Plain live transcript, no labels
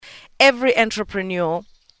every entrepreneur,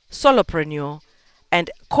 solopreneur, and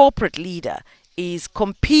corporate leader is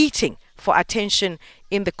competing for attention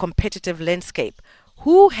in the competitive landscape.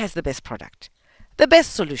 Who has the best product, the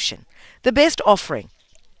best solution, the best offering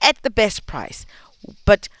at the best price?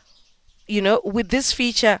 But with this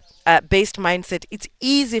feature based mindset, it's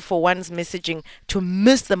easy for one's messaging to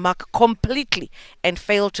miss the mark completely and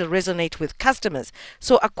fail to resonate with customers.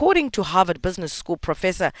 So, according to Harvard Business School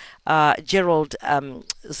professor Gerald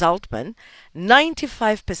Zaltman,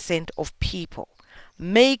 95% of people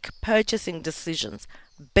make purchasing decisions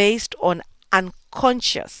based on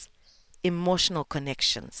unconscious emotional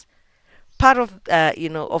connections. Part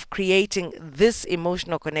of creating this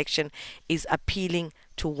emotional connection is appealing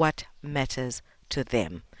to what matters to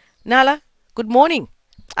them. Nala, good morning.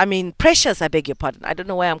 I mean, Precious, I beg your pardon. I don't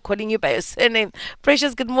know why I'm calling you by your surname.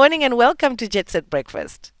 Precious, good morning and welcome to Jet Set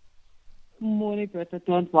Breakfast. Morning, Greta.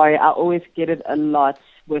 Don't worry. I always get it a lot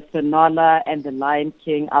with the Nala and the Lion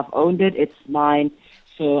King. I've owned it. It's mine.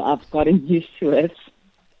 So I've gotten used to it.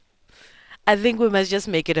 I think we must just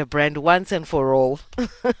make it a brand once and for all.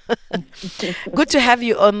 Good to have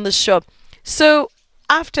you on the show. So,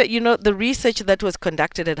 after the research that was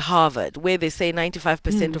conducted at Harvard, where they say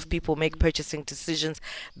 95% of people make purchasing decisions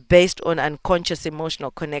based on unconscious emotional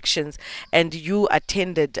connections, and you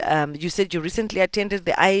attended, you said you recently attended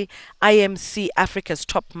the IMC Africa's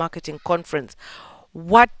top marketing conference.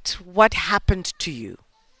 What happened to you?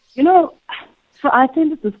 So I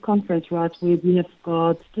attended this conference, right, where we have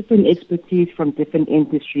got different expertise from different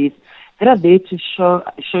industries that are there to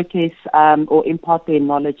showcase or impart their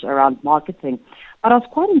knowledge around marketing. But I was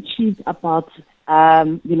quite intrigued about,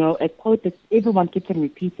 a quote that everyone kept on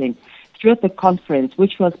repeating throughout the conference,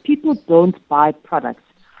 which was, people don't buy products.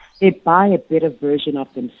 They buy a better version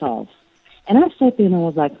of themselves. And I sat there and I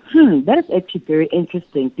was like, that is actually very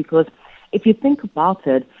interesting, because if you think about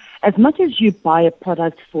it, as much as you buy a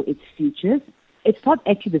product for its features, it's not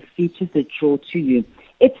actually the features that draw to you.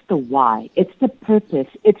 It's the why. It's the purpose.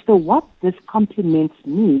 It's the what this complements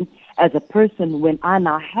me as a person when I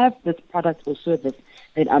now have this product or service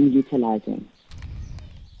that I'm utilizing.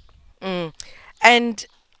 And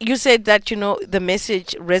you said that, the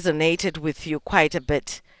message resonated with you quite a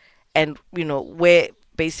bit. And, where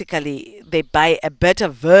basically they buy a better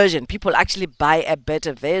version. People actually buy a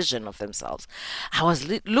better version of themselves. I was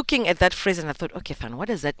looking at that phrase and I thought, okay, fine, what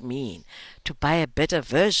does that mean? To buy a better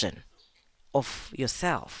version of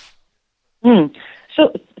yourself?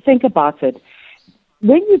 So think about it.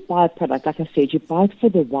 When you buy a product, like I said, you buy it for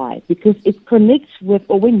the why, because it connects with,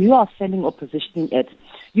 or when you are selling or positioning it,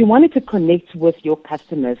 you want it to connect with your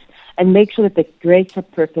customers and make sure that the greater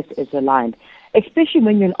purpose is aligned. Especially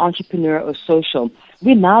when you're an entrepreneur or social,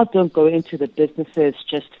 we now don't go into the businesses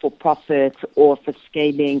just for profit or for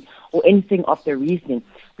scaling or anything of the reasoning.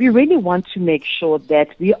 We really want to make sure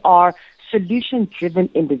that we are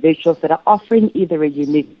solution-driven individuals that are offering either a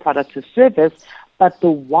unique product or service, but the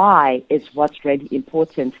why is what's really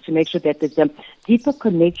important, to make sure that there's a deeper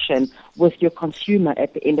connection with your consumer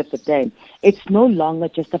at the end of the day. It's no longer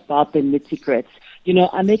just about the nitty-gritty.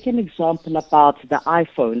 I make an example about the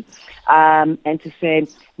iPhone, and to say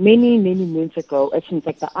many, many moons ago, it seems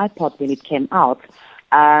like the iPod, when it came out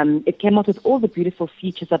with all the beautiful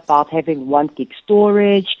features about having 1 gig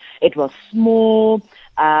storage. It was small,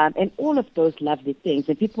 and all of those lovely things.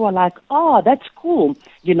 And people are like, oh, that's cool.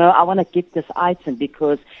 I want to get this item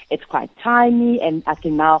because it's quite tiny and I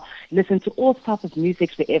can now listen to all types of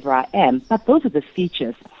music wherever I am. But those are the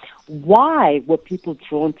features. Why were people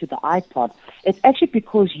drawn to the iPod? It's actually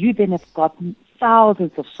because you then have got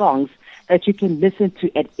thousands of songs that you can listen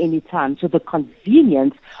to at any time. So the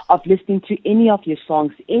convenience of listening to any of your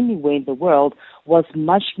songs anywhere in the world was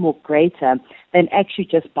much more greater than actually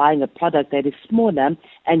just buying a product that is smaller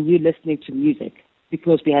and you listening to music,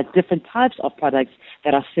 because we had different types of products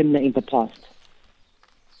that are similar in the past.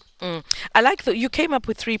 I like that you came up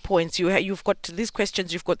with 3 points. You've got these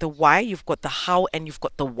questions. You've got the why, you've got the how, and you've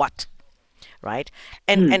got the what, right?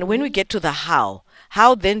 And when we get to the how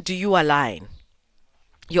then do you align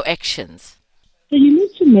your actions? So you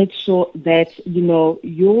need to make sure that,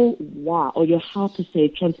 your why or your how to say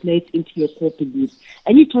translates into your core beliefs,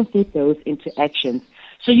 and you translate those into actions.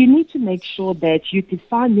 So you need to make sure that you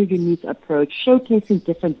define your unique approach, showcasing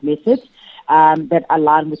different methods that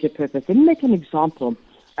align with your purpose. Let me make an example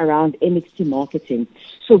around NXT marketing.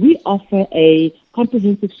 So we offer a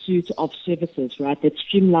comprehensive suite of services, right, that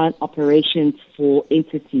streamline operations for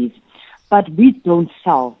entities. But we don't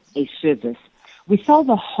sell a service. We sell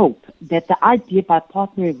the hope that the idea by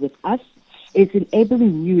partnering with us is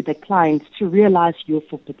enabling you, the clients, to realize your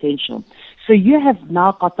full potential. So you have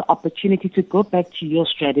now got the opportunity to go back to your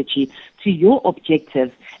strategy, to your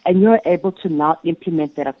objectives, and you're able to now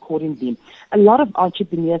implement that accordingly. A lot of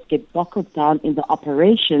entrepreneurs get buckled down in the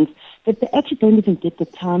operations that they actually don't even get the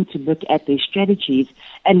time to look at their strategies.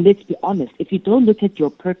 And let's be honest, if you don't look at your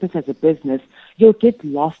purpose as a business, you'll get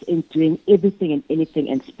lost in doing everything and anything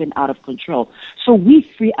and spin out of control. So we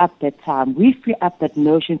free up that time. We free up that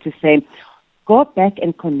notion to say, go back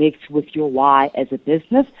and connect with your why as a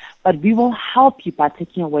business, but we will help you by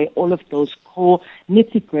taking away all of those core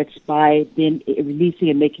nitty-grits by then releasing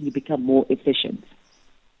and making you become more efficient.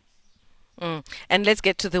 And let's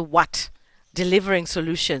get to the what, delivering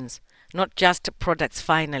solutions, not just products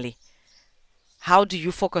finally. How do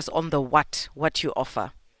you focus on the what you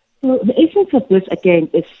offer? So the essence of this, again,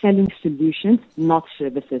 is selling solutions, not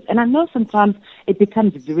services. And I know sometimes it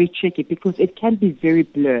becomes very tricky because it can be very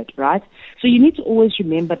blurred, right? So you need to always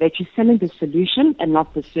remember that you're selling the solution and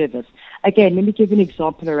not the service. Again, let me give you an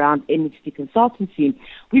example around NXT Consultancy.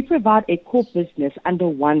 We provide a core business under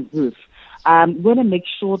one roof. We want to make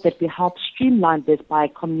sure that we help streamline this by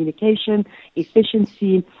communication,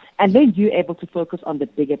 efficiency, and then you're able to focus on the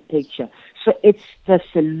bigger picture. So it's the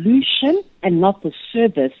solution and not the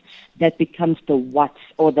service that becomes the what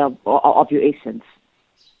or of your essence.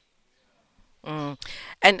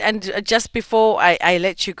 And just before I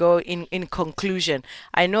let you go, in conclusion,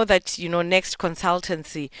 I know that next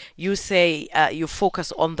consultancy, you say you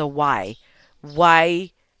focus on the why.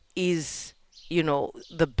 Why is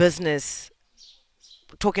the business,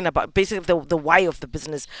 talking about basically the why of the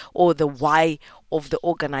business or the why of the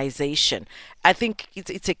organization. I think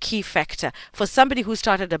it's a key factor for somebody who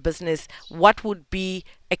started a business. What would be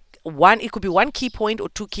one? It could be one key point or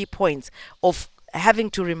two key points of having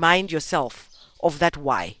to remind yourself of that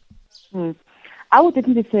why. Hmm. I would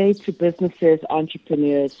definitely say to businesses,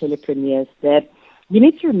 entrepreneurs, solopreneurs that you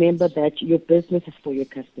need to remember that your business is for your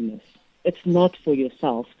customers. It's not for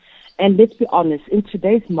yourself. And let's be honest, in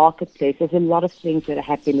today's marketplace, there's a lot of things that are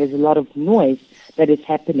happening. There's a lot of noise that is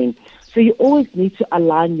happening. So you always need to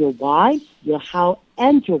align your why, your how,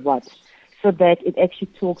 and your what so that it actually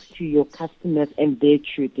talks to your customers and their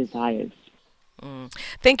true desires.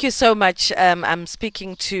 Thank you so much. I'm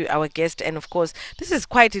speaking to our guest, and of course, this is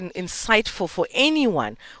quite insightful for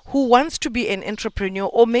anyone who wants to be an entrepreneur,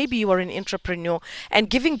 or maybe you are an entrepreneur and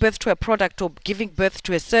giving birth to a product or giving birth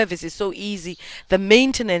to a service is so easy. The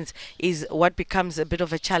maintenance is what becomes a bit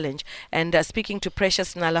of a challenge. And speaking to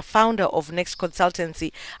Precious Nala, founder of Next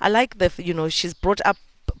Consultancy, I like she's brought up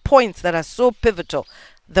points that are so pivotal: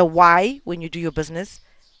 the why when you do your business,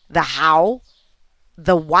 the how,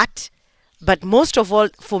 the what, but most of all,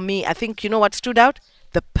 for me, I think what stood out?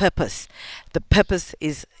 The purpose. The purpose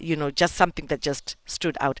is, just something that just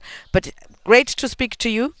stood out. But great to speak to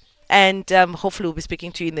you, and hopefully we'll be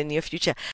speaking to you in the near future.